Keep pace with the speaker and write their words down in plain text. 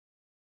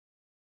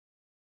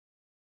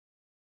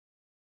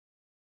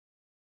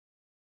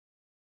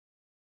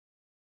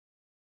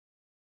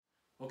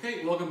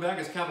Okay, welcome back.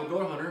 It's Capital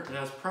Goat Hunter, and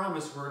as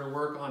promised, we're going to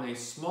work on a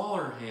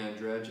smaller hand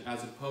dredge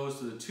as opposed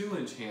to the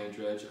 2-inch hand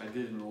dredge I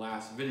did in the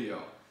last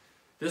video.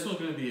 This one's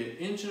going to be 1.25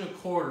 inches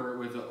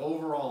with an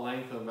overall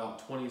length of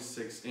about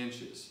 26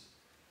 inches.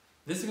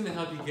 This is going to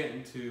help you get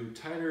into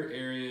tighter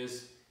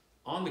areas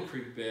on the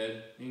creek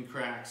bed, in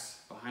cracks,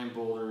 behind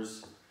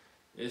boulders.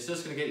 It's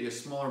just going to get you a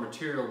smaller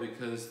material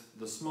because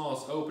the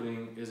smallest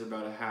opening is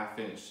about 1/2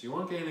 inch. You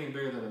won't get anything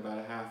bigger than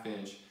about 1/2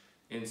 inch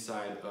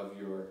inside of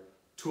your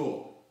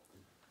tool.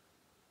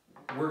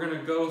 We're going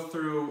to go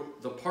through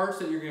the parts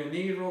that you're going to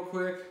need real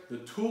quick, the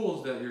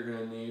tools that you're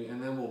going to need,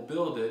 and then we'll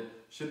build it.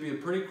 Should be a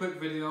pretty quick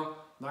video. I'm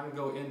not going to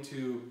go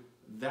into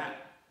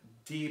that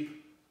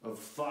deep of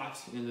thought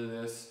into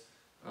this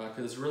because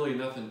there's really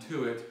nothing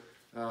to it.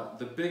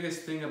 The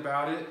biggest thing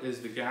about it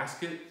is the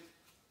gasket,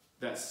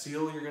 that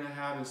seal you're going to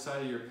have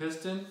inside of your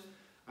piston.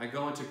 I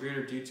go into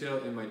greater detail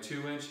in my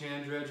 2-inch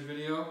hand dredge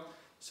video.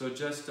 So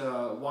just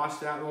watch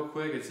that real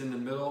quick. It's in the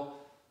middle,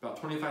 about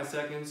 25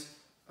 seconds.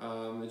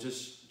 It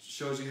just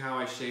shows you how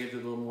I shaved it a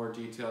little more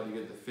detail to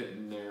get the fit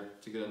in there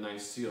to get a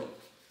nice seal.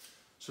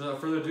 So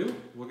without further ado,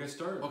 we'll get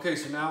started. Okay,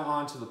 so now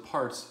on to the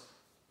parts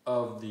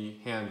of the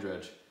hand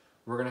dredge.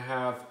 We're going to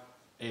have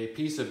a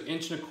piece of 1.25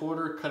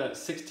 inches cut at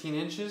 16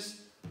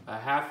 inches, a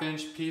 1/2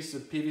 inch piece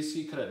of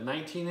PVC cut at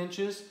 19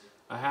 inches,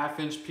 a 1/2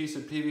 inch piece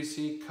of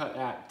PVC cut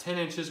at 10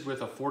 inches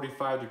with a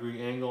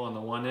 45-degree angle on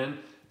the one end.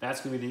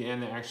 That's going to be the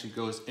end that actually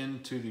goes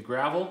into the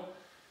gravel.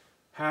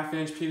 1/2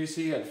 inch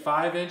PVC at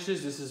 5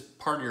 inches. This is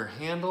part of your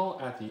handle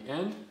at the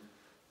end.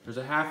 There's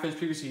a 1/2 inch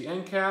PVC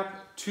end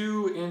cap,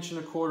 2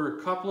 1.25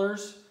 inch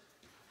couplers,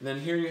 and then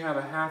here you have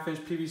a 1/2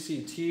 inch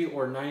PVC T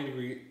or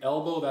 90-degree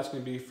elbow. That's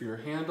going to be for your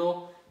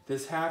handle.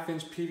 This 1/2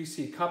 inch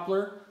PVC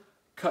coupler,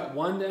 cut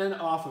one end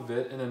off of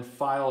it and then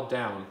file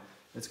down.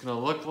 It's going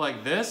to look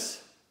like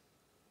this,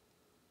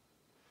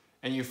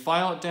 and you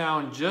file it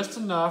down just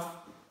enough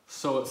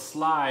so it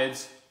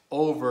slides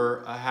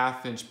over a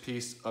 1/2 inch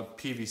piece of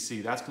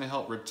PVC. That's going to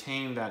help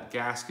retain that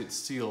gasket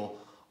seal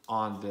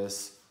on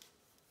this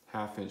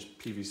 1/2 inch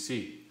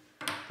PVC.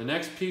 The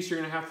next piece you're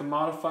going to have to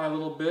modify a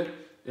little bit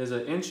is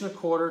an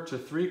 1.25 inch to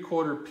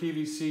 3/4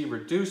 PVC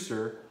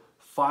reducer.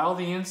 File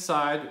the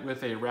inside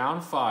with a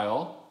round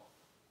file,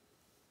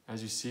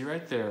 as you see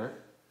right there.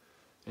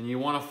 And you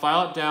want to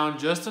file it down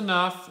just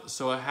enough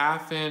so a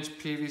 1/2 inch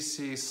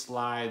PVC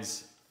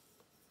slides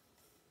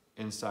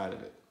inside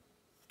of it.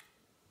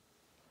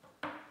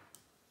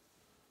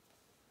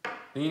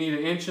 Then you need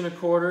an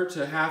 1.25 inch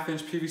to 1/2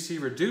 inch PVC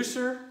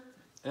reducer,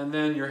 and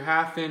then your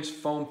 1/2 inch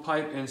foam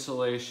pipe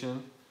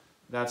insulation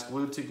that's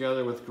glued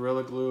together with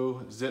Gorilla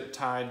Glue, zip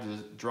tied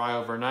to dry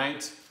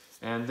overnight.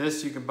 And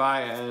this you can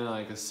buy in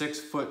like a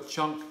 6-foot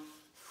chunk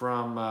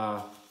from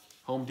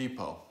Home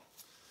Depot.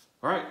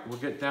 All right,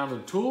 we'll get down to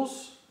the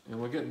tools and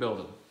we'll get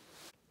building.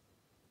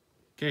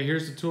 Okay,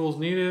 here's the tools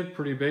needed,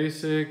 pretty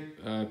basic.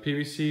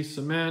 PVC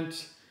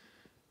cement,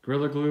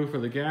 Gorilla Glue for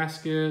the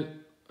gasket,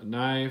 a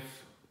knife,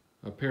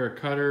 a pair of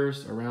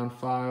cutters, a round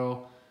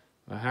file,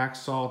 a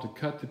hacksaw to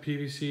cut the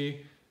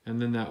PVC, and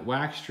then that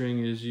wax string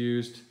is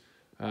used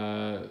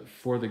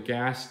for the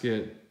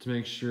gasket to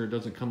make sure it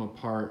doesn't come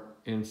apart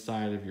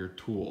inside of your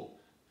tool.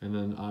 And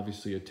then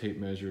obviously a tape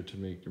measure to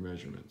make your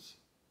measurements.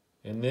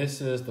 And this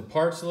is the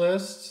parts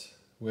list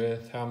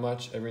with how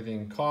much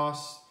everything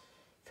costs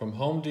from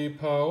Home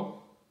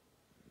Depot.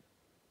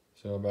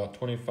 So about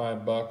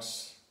 25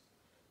 bucks,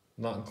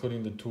 not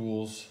including the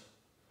tools.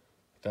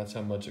 That's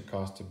how much it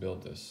costs to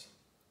build this.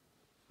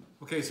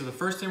 Okay, so the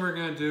first thing we're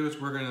going to do is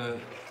we're going to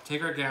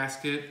take our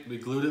gasket. We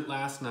glued it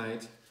last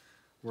night.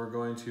 We're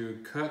going to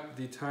cut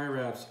the tie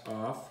wraps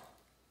off.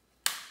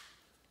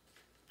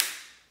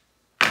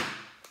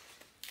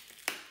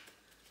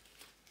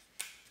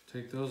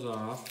 Take those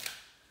off.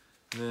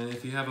 And then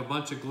if you have a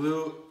bunch of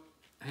glue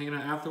hanging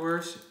out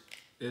afterwards,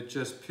 it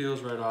just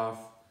peels right off.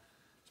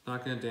 It's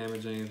not going to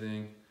damage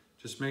anything.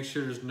 Just make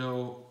sure there's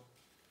no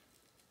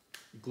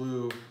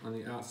glue on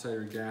the outside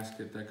of your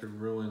gasket that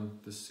could ruin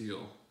the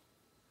seal.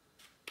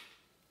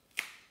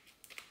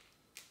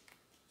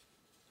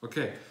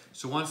 Okay,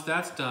 so once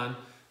that's done,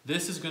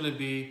 this is going to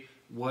be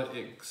what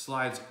it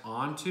slides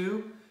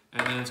onto,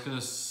 and then it's going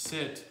to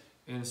sit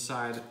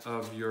inside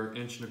of your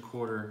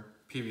 1.25 inch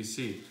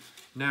PVC.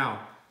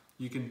 Now,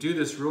 you can do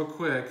this real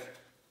quick.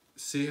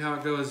 See how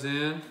it goes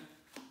in?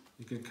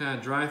 You can kind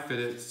of dry fit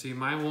it. See,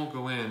 mine won't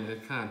go in.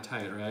 It's kind of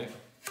tight, right?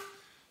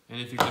 And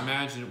if you can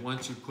imagine,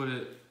 once you put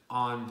it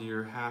on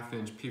your 1/2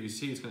 inch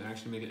PVC, it's going to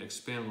actually make it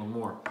expand a little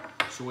more.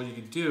 So what you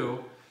can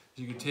do is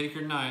you can take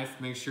your knife,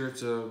 make sure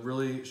it's a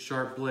really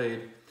sharp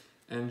blade,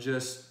 and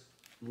just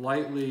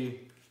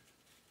lightly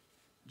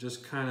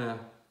just kind of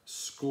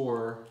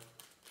score.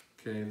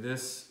 Okay,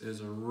 this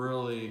is a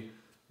really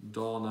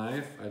dull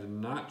knife. I did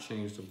not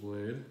change the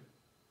blade.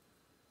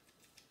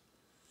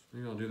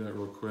 Maybe I'll do that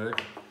real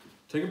quick.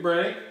 Take a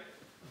break.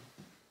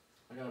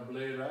 I got a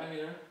blade right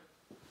here.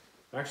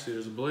 Actually,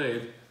 there's a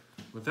blade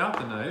without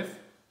the knife.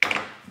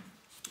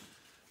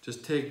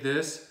 Just take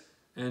this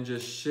and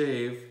just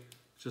shave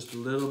just a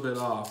little bit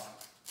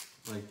off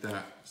like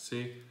that.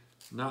 See?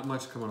 Not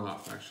much coming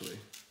off actually.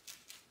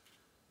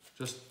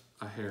 Just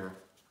a hair,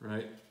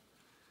 right?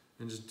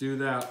 And just do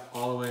that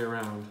all the way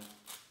around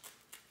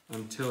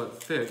until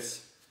it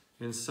fits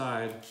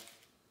inside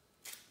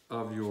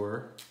of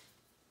your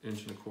 1.25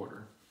 inch.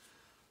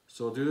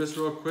 So we'll do this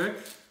real quick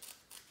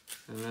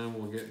and then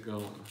we'll get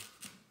going.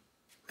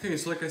 Okay,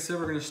 so like I said,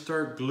 we're gonna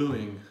start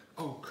gluing.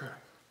 Oh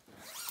crap.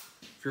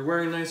 If you're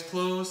wearing nice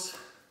clothes,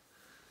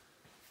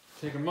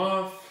 take them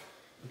off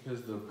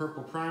because the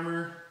purple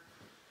primer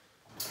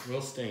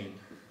will stain.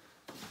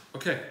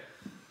 Okay,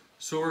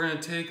 so we're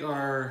gonna take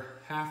our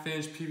 1/2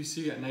 inch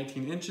PVC at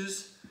 19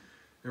 inches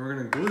and we're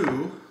gonna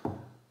glue,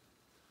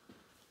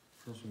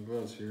 throw some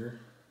gloves here,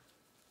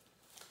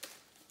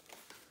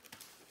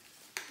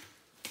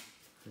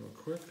 real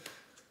quick,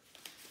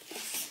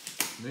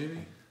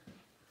 maybe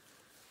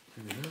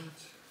not.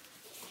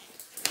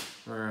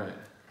 All right,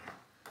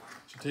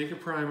 so take your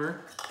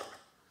primer.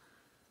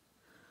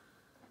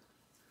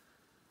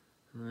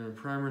 We're gonna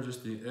primer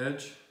just the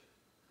edge,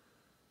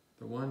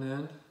 the one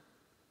end.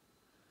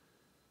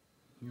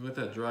 You can let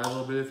that dry a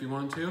little bit if you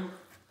want to.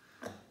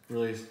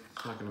 Really, it's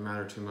not gonna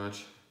matter too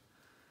much.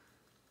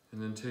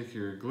 And then take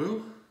your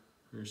glue,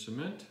 or your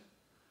cement,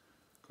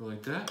 go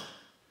like that.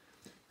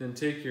 Then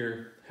take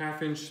your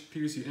 1/2 inch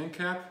PVC end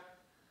cap,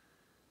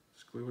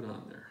 just glue it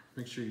on there.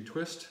 Make sure you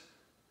twist,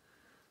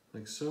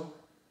 like so,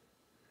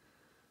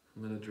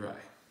 and let it dry.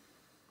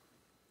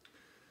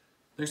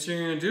 Next thing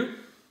you're gonna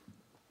do,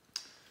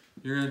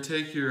 you're gonna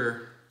take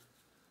your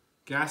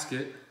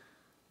gasket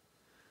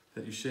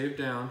that you shaved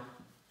down,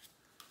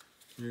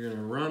 you're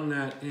gonna run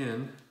that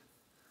in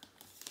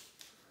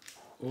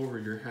over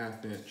your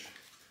 1/2 inch,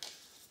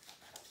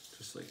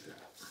 just like that.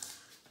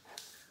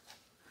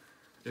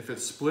 If it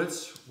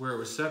splits where it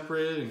was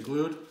separated and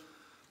glued,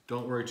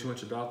 don't worry too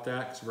much about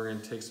that because we're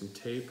gonna take some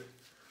tape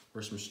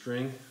or some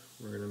string,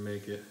 we're gonna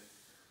make it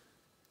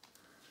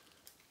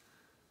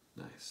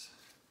nice.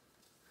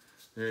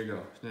 There you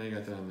go, now you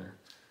got that on there.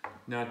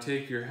 Now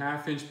take your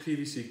 1/2 inch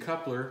PVC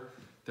coupler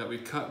that we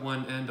cut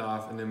one end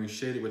off and then we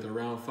shade it with a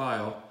round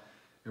file,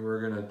 and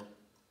we're gonna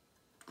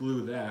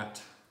glue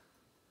that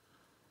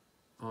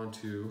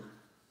onto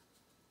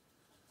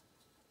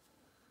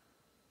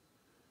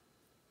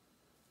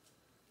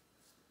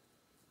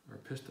our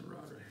piston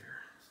rod right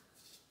here.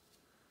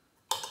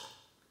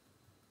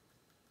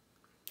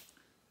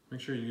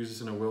 Make sure you use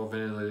this in a well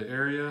ventilated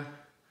area.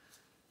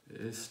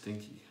 It is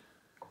stinky.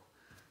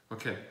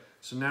 Okay,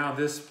 so now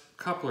this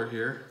coupler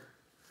here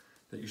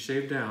that you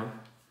shaved down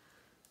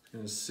is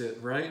gonna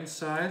sit right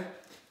inside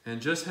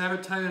and just have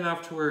it tight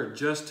enough to where it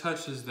just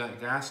touches that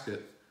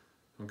gasket,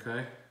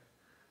 okay?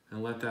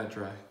 And let that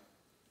dry.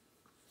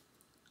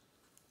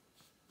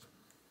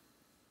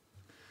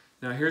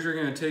 Now here's where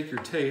you're gonna take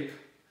your tape.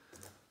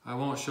 I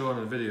won't show it on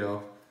the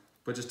video,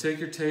 but just take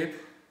your tape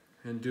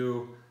and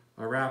do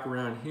a wrap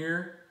around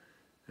here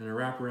and a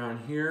wrap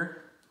around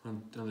here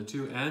on the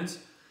two ends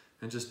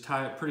and just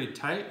tie it pretty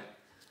tight.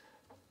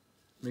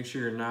 Make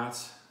sure your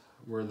knot's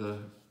where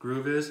the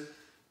groove is.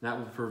 That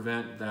will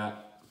prevent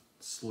that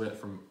slit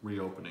from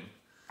reopening.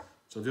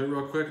 So do it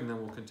real quick and then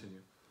we'll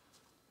continue.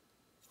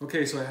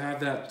 Okay, so I have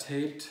that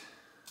taped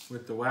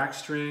with the wax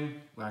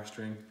string.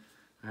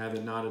 I have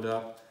it knotted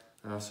up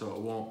so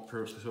it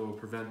will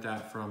prevent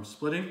that from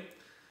splitting.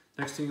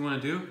 Next thing you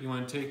want to do, you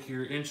want to take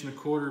your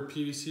 1.25 inch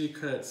PVC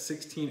cut at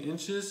 16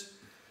 inches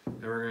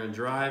and we're going to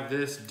drive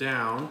this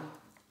down,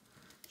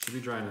 should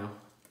be dry now,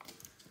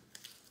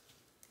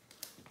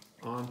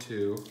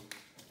 onto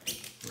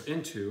or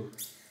into.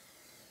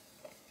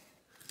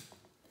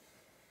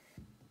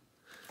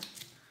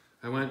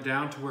 I went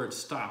down to where it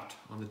stopped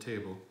on the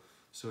table.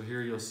 So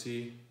here you'll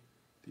see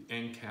the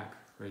end cap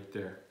right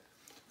there.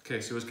 Okay,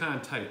 so it was kind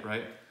of tight,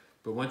 right?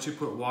 But once you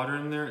put water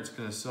in there, it's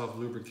gonna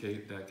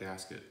self-lubricate that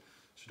gasket.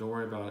 So don't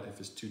worry about it if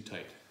it's too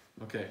tight.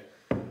 Okay,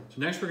 so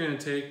next we're gonna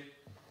take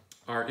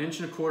our 1.25 inch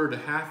to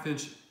 1/2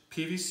 inch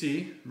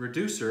PVC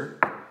reducer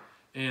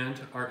and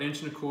our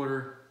 1.25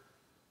 inch,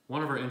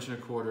 one of our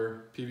 1.25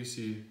 inch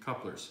PVC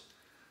couplers.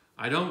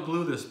 I don't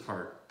glue this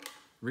part.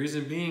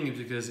 Reason being is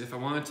because if I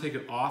want to take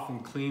it off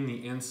and clean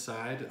the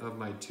inside of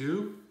my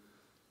tube,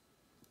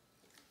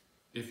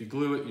 if you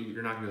glue it,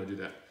 you're not going to be able to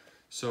do that.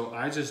 So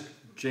I just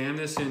jam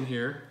this in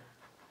here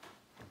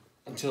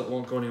until it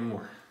won't go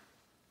anymore.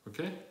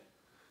 Okay?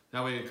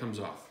 That way it comes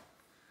off.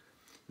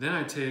 Then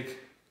I take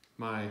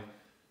my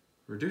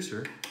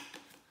reducer,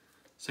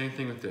 same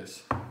thing with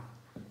this. All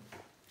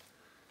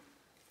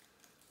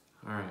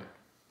right.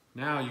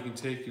 Now you can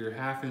take your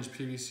 1/2 inch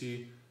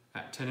PVC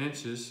at 10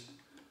 inches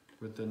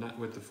with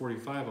the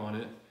 45 on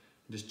it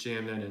and just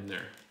jam that in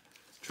there.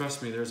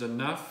 Trust me, there's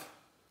enough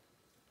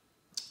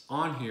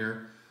on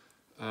here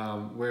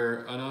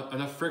where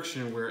enough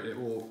friction where it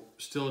will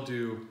still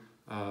do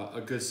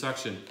a good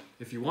suction.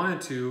 If you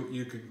wanted to,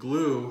 you could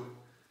glue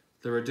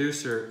the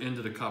reducer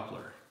into the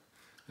coupler.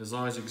 As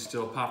long as you can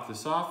still pop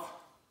this off,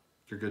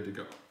 you're good to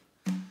go.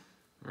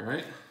 All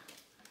right.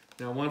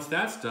 Now once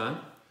that's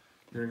done,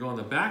 you're gonna go on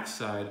the back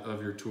side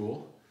of your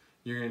tool.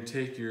 You're gonna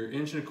take your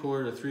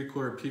 1.25 inch to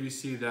 3/4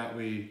 PVC that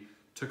we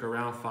took a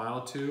round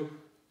file tube,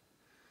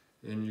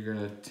 and you're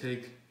gonna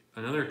take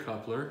another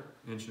coupler,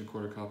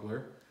 1.25 inch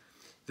coupler.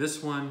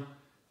 This one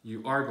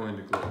you are going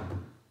to glue.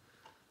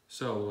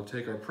 So we'll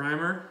take our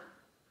primer,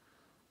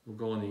 we'll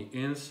go on the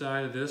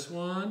inside of this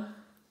one,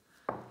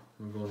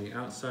 we'll go on the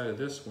outside of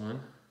this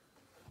one,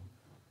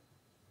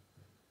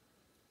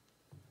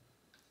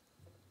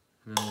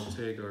 and then we'll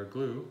take our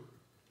glue,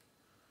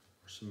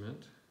 or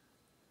cement,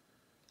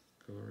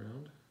 go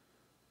around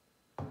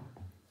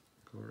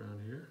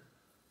here,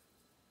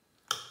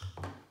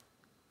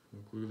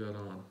 we'll glue that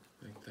on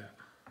like that.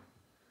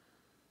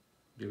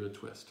 Give it a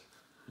twist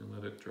and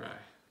let it dry.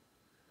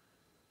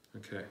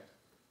 Okay.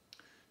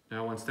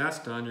 Now once that's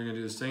done, you're going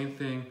to do the same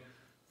thing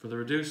for the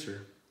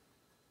reducer.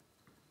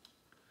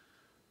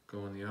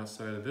 Go on the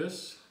outside of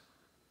this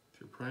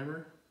with your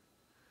primer.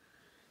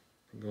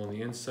 And go on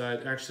the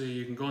inside. Actually,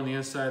 you can go on the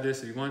inside of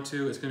this if you want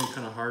to. It's going to be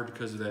kind of hard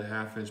because of that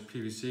 1/2 inch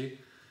PVC.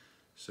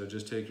 So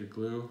just take your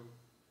glue,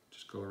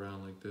 just go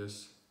around like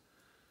this.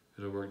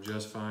 It'll work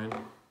just fine.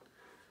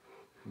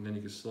 And then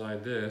you can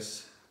slide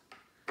this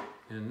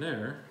in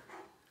there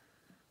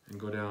and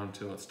go down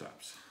until it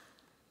stops.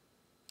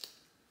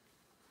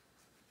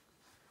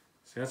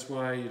 See, that's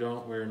why you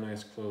don't wear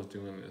nice clothes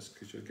doing this,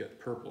 because you'll get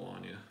purple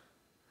on you.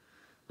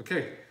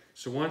 Okay,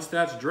 so once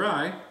that's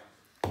dry,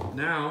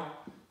 now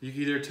you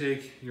can either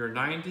take your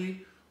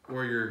 90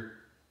 or your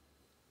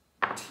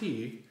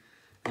T,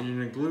 and you're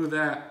gonna glue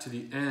that to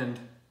the end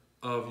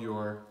of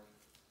your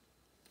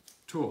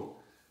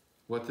tool.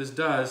 What this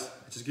does,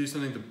 it just gives you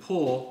something to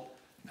pull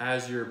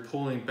as you're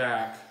pulling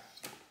back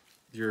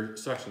your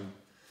suction.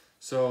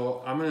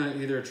 So I'm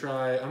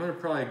gonna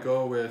probably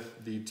go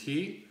with the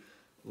T.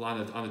 On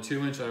the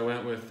 2-inch, I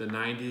went with the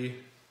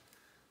 90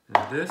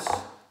 and this,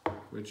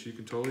 which you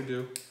can totally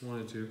do if you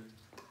wanted to.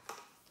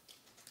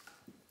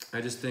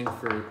 I just think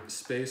for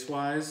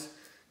space-wise,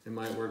 it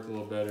might work a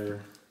little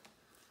better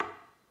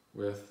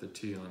with the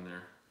T on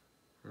there.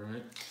 All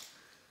right,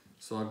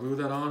 so I'll glue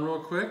that on real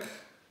quick,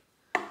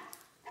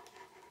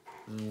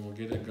 and we'll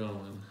get it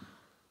going.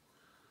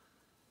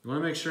 You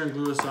want to make sure and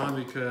glue this on,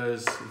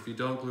 because if you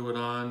don't glue it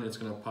on, it's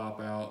going to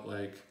pop out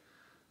like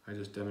I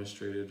just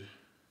demonstrated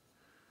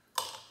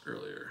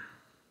earlier.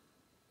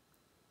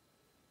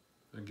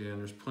 Again,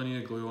 there's plenty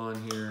of glue on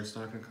here. It's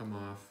not going to come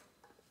off.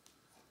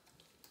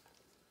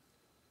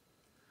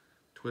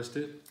 Twist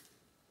it,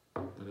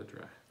 let it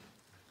dry.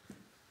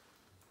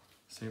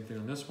 Same thing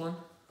on this one.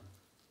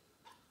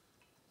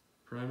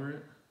 Primer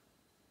it,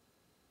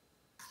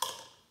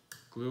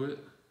 glue it,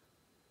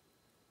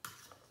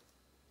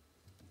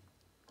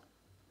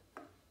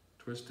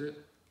 twist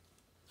it,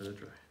 let it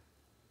dry.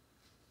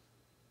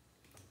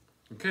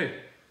 Okay,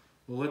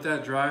 we'll let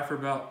that dry for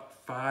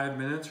about 5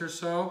 minutes or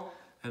so,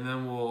 and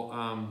then we'll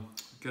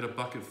get a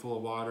bucket full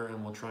of water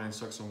and we'll try and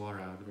suck some water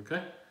out of it,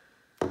 okay?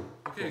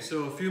 Okay,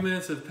 so a few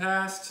minutes have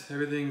passed.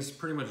 Everything's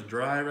pretty much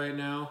dry right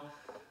now.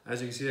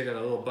 As you can see, I got a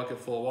little bucket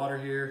full of water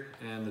here,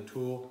 and the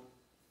tool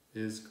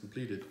is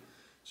completed.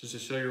 Just to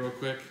show you real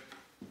quick,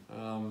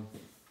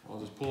 I'll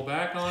just pull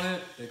back on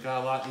it. It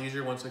got a lot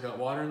easier once I got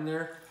water in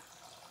there.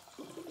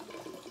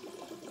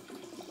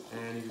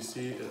 And you can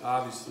see it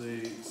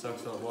obviously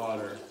sucks out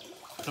water.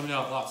 It's coming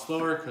out a lot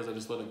slower because I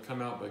just let it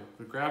come out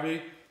with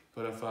gravity.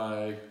 But if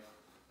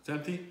it's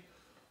empty,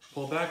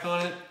 pull back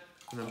on it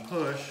and then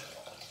push,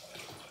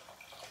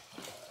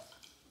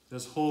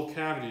 this whole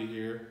cavity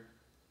here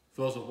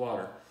fills with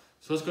water.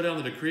 So let's go down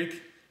to the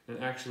creek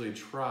and actually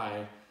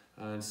try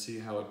and see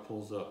how it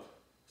pulls up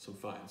some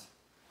fines.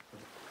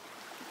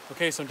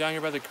 Okay, so I'm down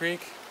here by the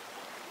creek.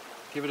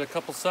 Give it a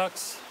couple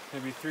sucks,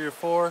 maybe 3 or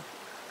 4,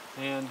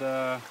 and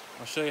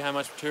I'll show you how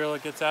much material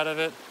it gets out of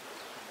it.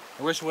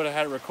 I wish I would have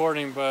had it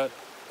recording, but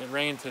it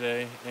rained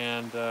today,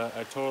 and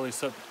I totally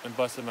slipped and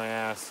busted my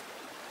ass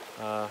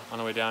on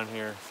the way down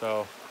here,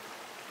 so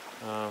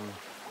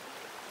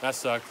that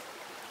sucked.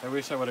 I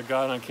wish I would have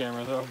got it on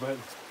camera though, but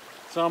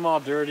so I'm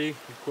all dirty,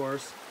 of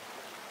course.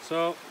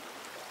 So,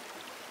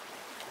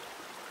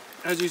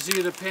 as you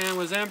see, the pan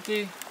was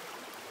empty.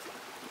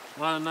 A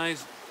lot of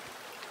nice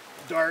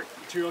dark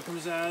material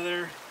comes out of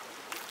there.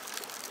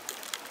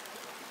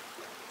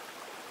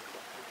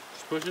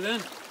 Just push it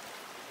in,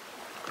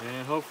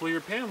 and hopefully your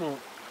pan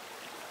won't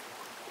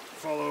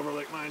fall over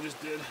like mine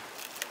just did.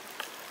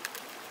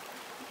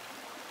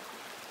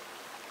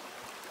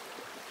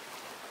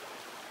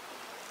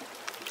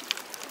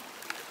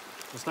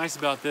 What's nice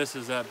about this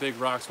is that big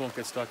rocks won't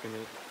get stuck in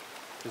it,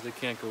 because they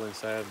can't go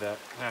inside of that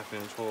 1/2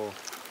 inch hole.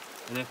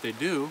 And if they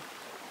do,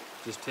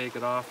 just take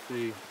it off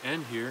the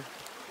end here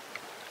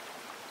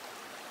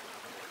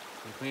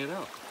and clean it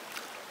out.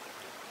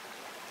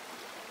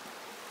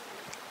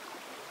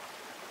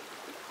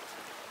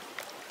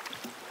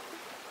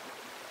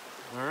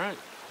 All right,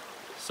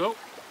 so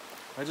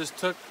I just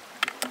took,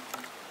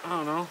 I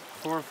don't know,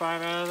 4 or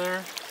 5 out of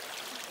there,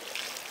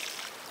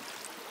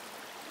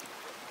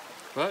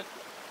 but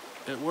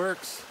it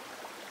works.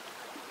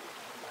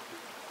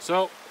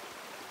 So,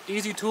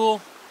 easy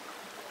tool,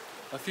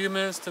 a few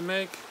minutes to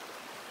make,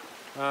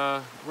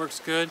 works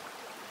good,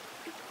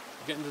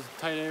 get into the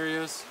tight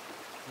areas.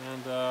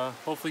 And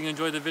hopefully you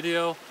enjoyed the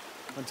video.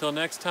 Until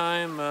next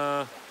time,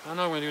 I don't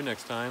know what I'm going to do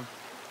next time.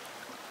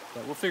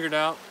 But we'll figure it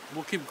out.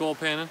 We'll keep gold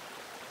panning.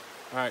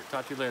 Alright,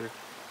 talk to you later.